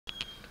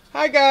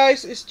Hi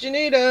guys, it's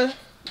Janita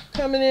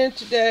coming in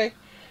today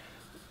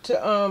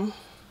to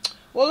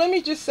well, let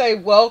me just say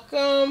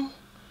welcome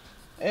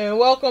and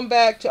welcome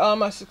back to all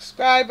my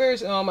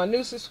subscribers and all my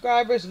new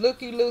subscribers,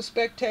 looky-loo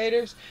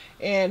spectators,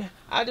 and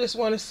I just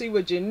want to see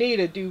what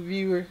Janita do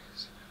viewers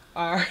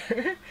are.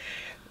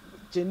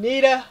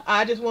 Janita,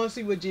 I just want to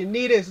see what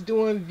Janita is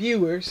doing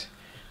viewers.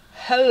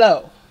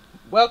 Hello,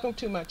 welcome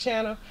to my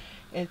channel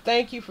and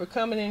thank you for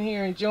coming in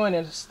here and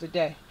joining us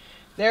today.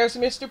 There's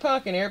Mr.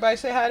 Pumpkin. Everybody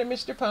say hi to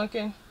Mr.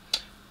 Pumpkin.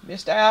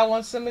 Mr. Owl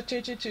wants some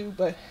attention too,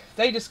 but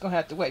they just gonna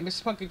have to wait.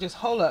 Mr. Pumpkin, just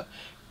hold up.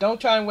 Don't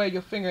try and wave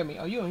your finger at me.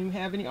 Oh, you don't even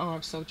have any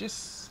arms, so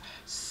just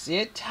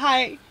sit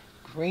tight,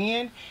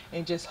 grin,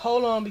 and just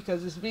hold on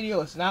because this video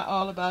is not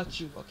all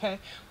about you. Okay?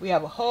 We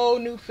have a whole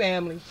new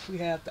family. We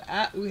have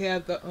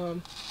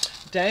the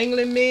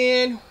dangling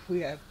men.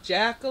 We have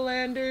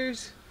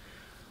jack-o'-lanterns,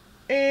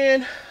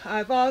 and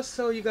I've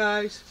also, you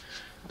guys,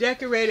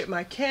 decorated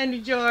my candy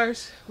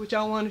jars, which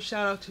I want to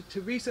shout out to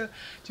Teresa.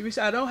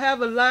 Teresa, I don't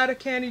have a lot of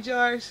candy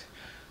jars,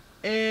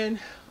 and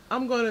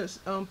I'm going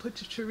to put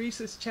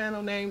Teresa's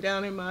channel name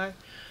down in my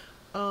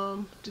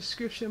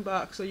description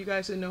box so you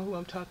guys will know who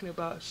I'm talking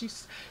about.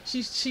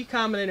 She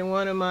commented in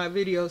one of my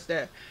videos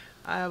that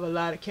I have a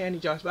lot of candy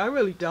jars, but I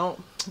really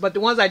don't. But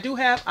the ones I do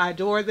have, I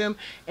adore them,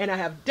 and I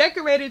have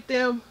decorated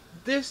them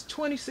this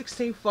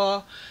 2016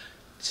 fall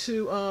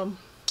to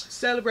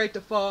celebrate the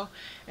fall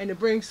and to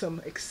bring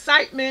some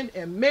excitement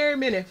and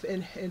merriment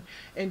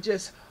and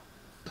just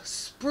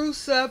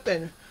spruce up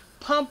and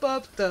pump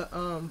up the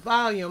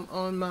volume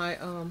on my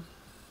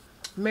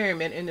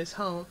merriment in this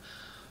home,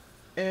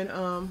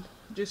 and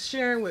just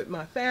sharing with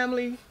my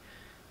family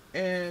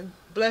and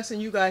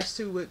blessing you guys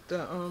too with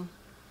the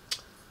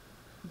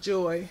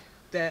joy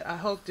that I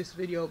hope this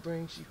video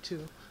brings you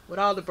to, with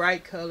all the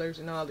bright colors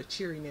and all the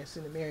cheeriness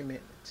and the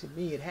merriment. To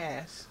me it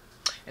has,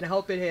 and I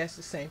hope it has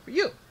the same for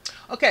you.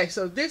 Okay,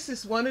 so this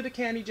is one of the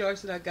candy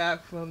jars that I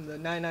got from the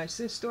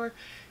 99-cent store.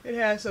 It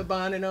has a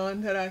bonnet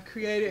on that I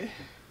created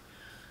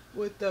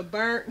with the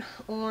burnt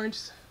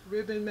orange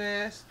ribbon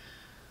mask,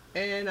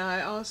 and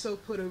I also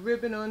put a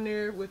ribbon on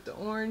there with the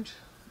orange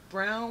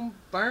brown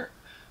burnt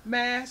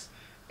mask,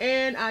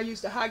 and I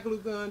used a hot glue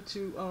gun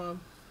to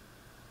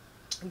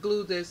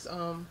glue this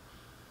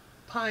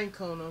pine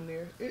cone on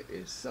there. It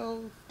is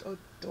so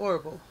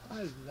adorable.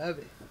 I love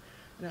it,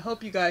 and I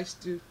hope you guys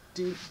do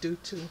too.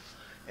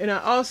 And I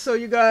also,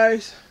 you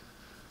guys,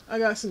 I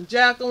got some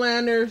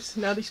jack-o'-lanterns.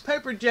 Now these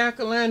paper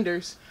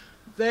jack-o'-lanterns,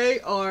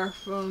 they are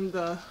from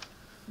the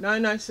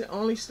 99-cent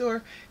only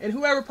store, and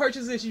whoever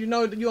purchases this, you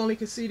know that you only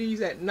can see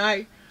these at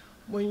night.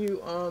 When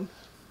you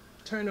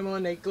turn them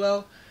on, they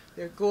glow.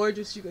 They're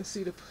gorgeous. You can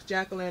see the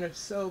jack-o'-lantern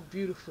so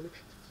beautifully.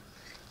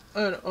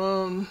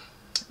 And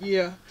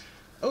yeah.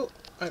 Oh,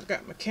 I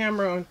got my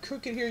camera on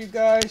crooked here, you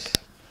guys.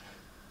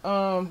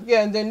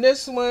 Yeah, and then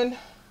this one,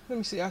 let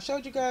me see, I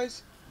showed you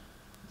guys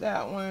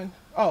that one.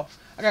 Oh,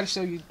 I gotta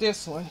show you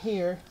this one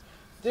here.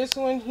 This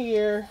one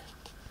here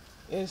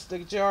is the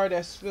jar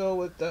that's filled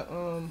with the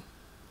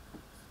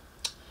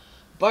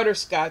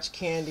butterscotch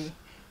candy,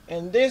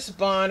 and this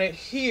bonnet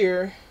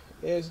here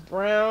is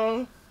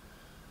brown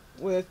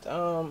with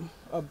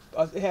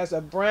it has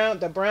the brown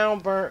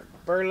burnt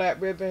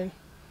burlap ribbon,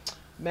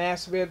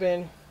 mass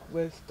ribbon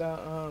with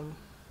the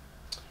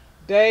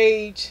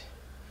beige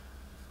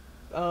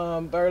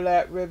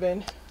burlap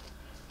ribbon,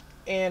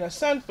 and a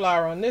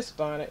sunflower on this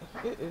bonnet.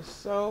 It is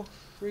so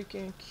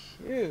freaking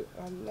cute.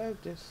 I love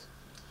this.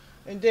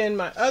 And then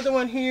my other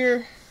one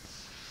here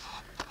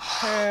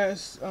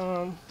has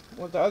well,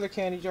 the other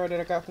candy jar that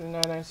I got from the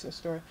 99-cent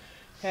store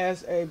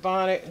has a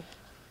bonnet,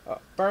 a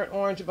burnt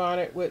orange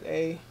bonnet with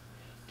a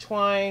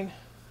twine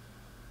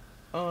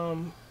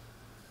bow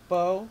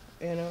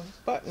and a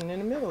button in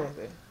the middle of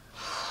it.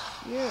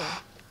 Yeah.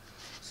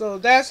 So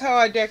that's how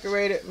I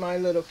decorated my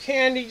little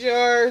candy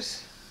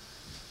jars,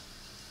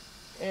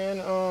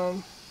 and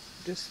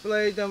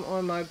displayed them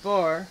on my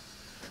bar.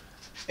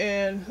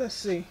 And let's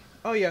see.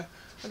 Oh yeah,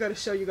 I got to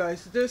show you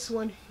guys. This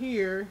one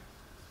here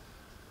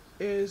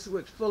is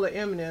full of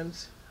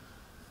M&Ms,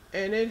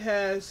 and it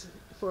has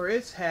for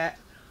its hat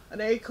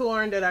an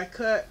acorn that I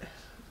cut,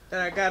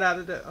 that I got out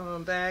of the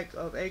bag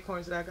of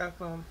acorns that I got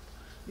from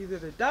either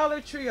the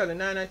Dollar Tree or the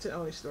 99-cent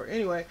only store.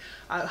 Anyway,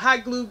 I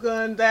hot glue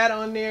gun that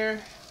on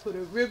there, put a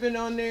ribbon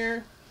on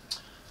there,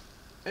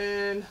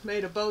 and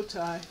made a bow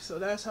tie. So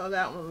that's how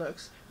that one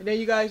looks. And then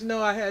you guys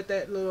know I had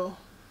that little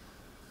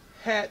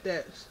hat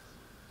that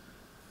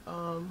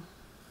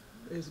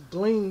is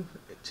bling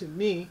to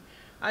me.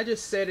 I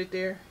just set it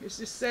there. It's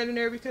just sitting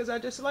there because I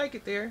just like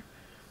it there,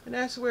 and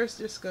that's where it's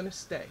just gonna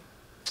stay.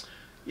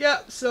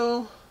 Yep.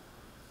 So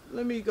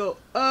let me go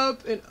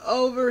up and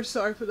over,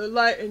 sorry for the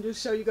light, and just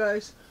show you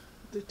guys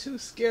the two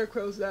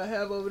scarecrows that I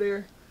have over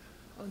there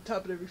on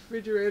top of the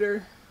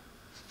refrigerator.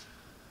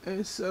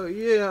 And so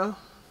yeah,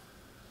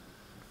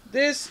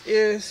 this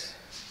is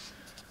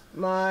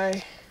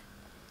my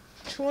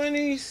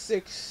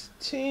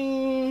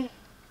 2016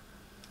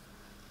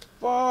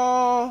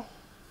 fall.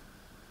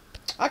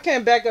 I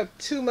can't back up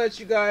too much,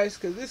 you guys,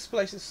 because this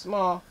place is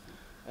small.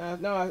 I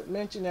know I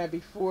mentioned that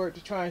before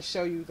to try and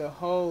show you the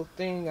whole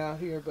thing out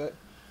here, but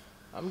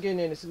I'm getting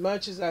in as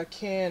much as I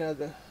can of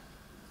the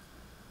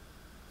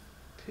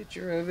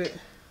picture of it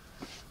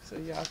so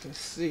y'all can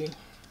see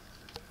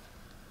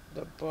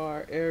the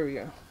bar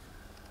area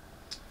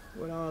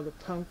with all the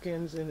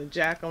pumpkins and the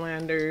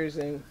jack-o'-lanterns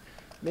and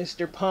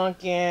Mr.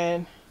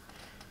 Pumpkin.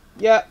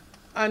 Yep,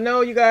 I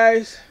know you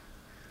guys.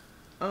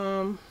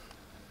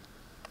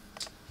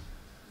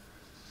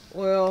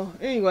 Well,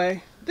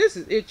 anyway, this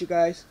is it, you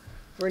guys.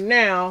 For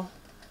now,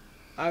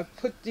 I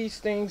put these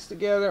things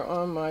together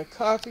on my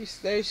coffee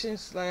station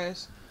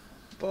slash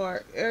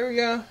bar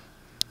area,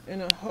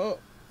 and I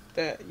hope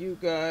that you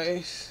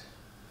guys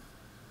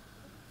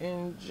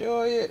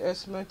enjoy it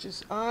as much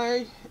as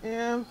I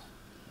am.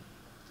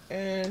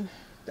 And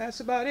that's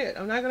about it.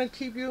 I'm not going to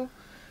keep you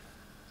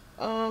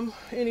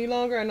any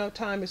longer. I know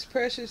time is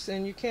precious,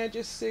 and you can't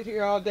just sit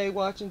here all day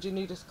watching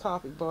Janita's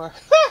coffee bar.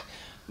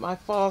 My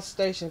fall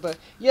station. But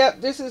yep,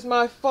 this is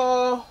my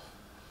fall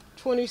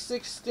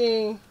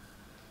 2016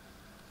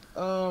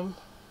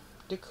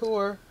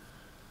 decor,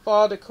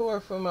 fall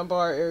decor for my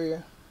bar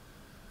area.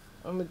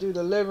 I'm gonna do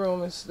the living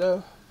room and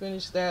stuff,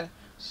 finish that,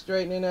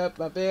 straightening up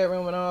my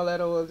bedroom and all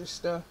that other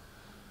stuff.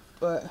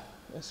 But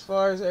as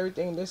far as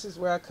everything, this is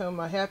where I come,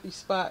 my happy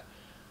spot,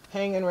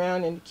 hanging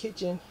around in the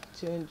kitchen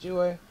to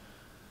enjoy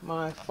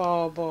my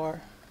fall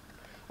bar.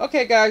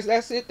 Okay, guys,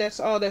 that's it. That's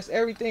all. That's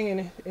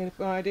everything. And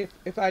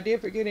if I did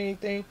forget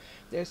anything,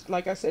 there's,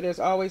 like I said, there's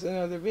always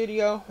another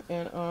video.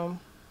 And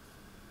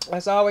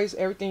as always,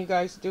 everything you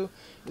guys do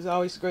is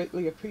always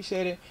greatly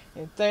appreciated.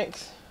 And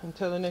thanks.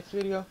 Until the next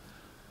video.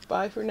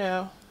 Bye for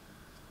now.